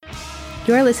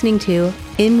You're listening to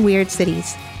In Weird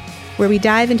Cities, where we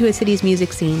dive into a city's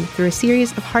music scene through a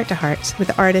series of heart-to-hearts with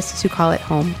the artists who call it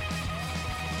home.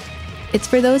 It's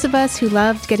for those of us who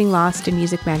loved getting lost in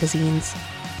music magazines,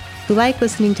 who like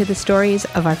listening to the stories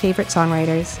of our favorite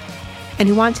songwriters, and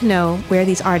who want to know where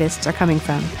these artists are coming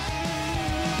from.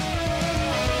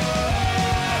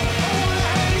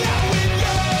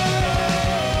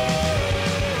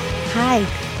 Hi,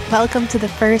 welcome to the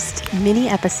first mini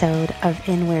episode of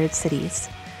In Weird Cities.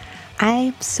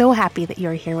 I'm so happy that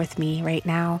you're here with me right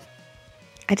now.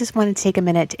 I just want to take a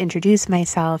minute to introduce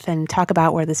myself and talk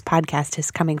about where this podcast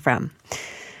is coming from.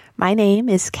 My name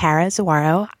is Kara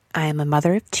Zawaro. I'm a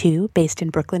mother of two based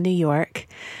in Brooklyn, New York.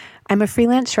 I'm a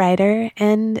freelance writer,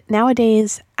 and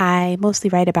nowadays I mostly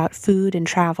write about food and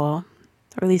travel,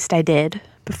 or at least I did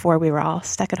before we were all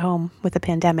stuck at home with the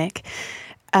pandemic.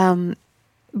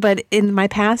 But in my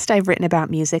past, I've written about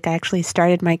music. I actually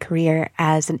started my career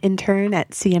as an intern at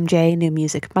CMJ New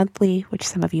Music Monthly, which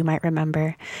some of you might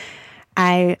remember.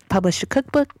 I published a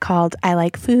cookbook called I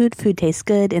Like Food, Food Tastes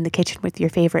Good in the Kitchen with Your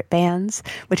Favorite Bands,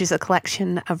 which is a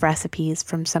collection of recipes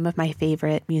from some of my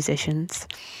favorite musicians.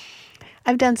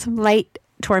 I've done some light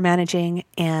tour managing,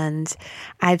 and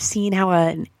I've seen how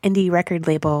an indie record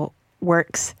label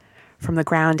works from the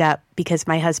ground up because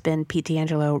my husband, Pete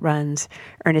D'Angelo, runs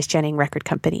Ernest Jennings Record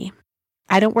Company.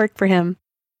 I don't work for him,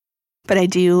 but I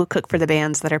do cook for the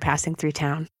bands that are passing through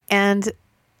town. And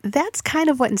that's kind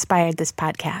of what inspired this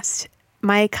podcast.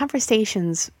 My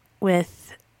conversations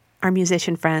with our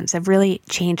musician friends have really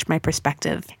changed my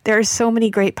perspective. There are so many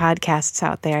great podcasts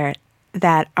out there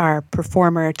that are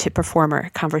performer-to-performer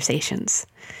conversations.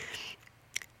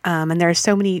 And there are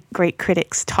so many great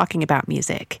critics talking about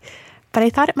music. But I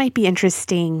thought it might be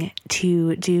interesting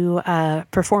to do a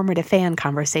performer-to-fan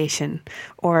conversation,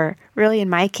 or really in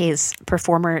my case,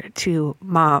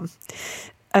 performer-to-mom.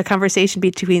 A conversation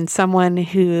between someone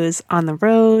who's on the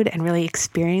road and really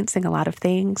experiencing a lot of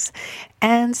things,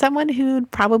 and someone who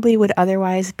probably would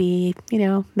otherwise be,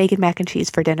 making mac and cheese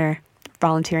for dinner,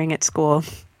 volunteering at school.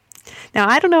 Now,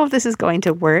 I don't know if this is going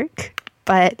to work,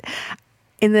 but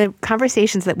in the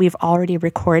conversations that we've already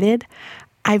recorded,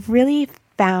 I've really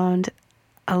found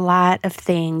a lot of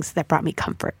things that brought me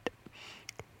comfort.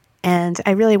 And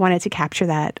I really wanted to capture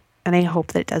that, and I hope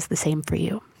that it does the same for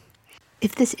you.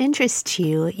 If this interests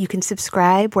you, you can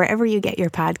subscribe wherever you get your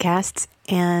podcasts.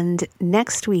 And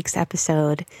next week's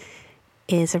episode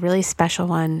is a really special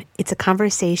one. It's a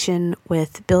conversation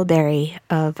with Bill Berry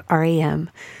of REM,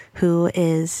 who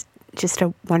is just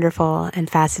a wonderful and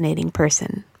fascinating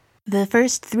person. The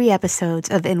first 3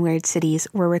 episodes of In Weird Cities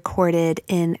were recorded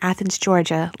in Athens,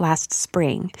 Georgia last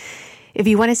spring. If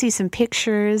you want to see some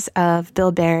pictures of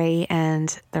Bill Berry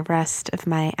and the rest of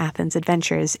my Athens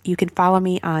adventures, you can follow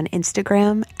me on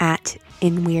Instagram at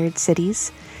In Weird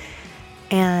Cities.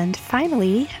 And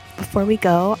finally, before we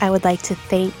go, I would like to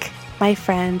thank my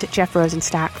friend Jeff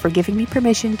Rosenstock for giving me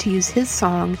permission to use his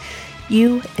song,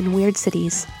 You in Weird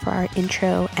Cities, for our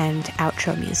intro and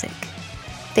outro music.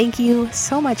 Thank you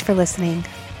so much for listening.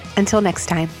 Until next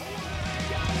time.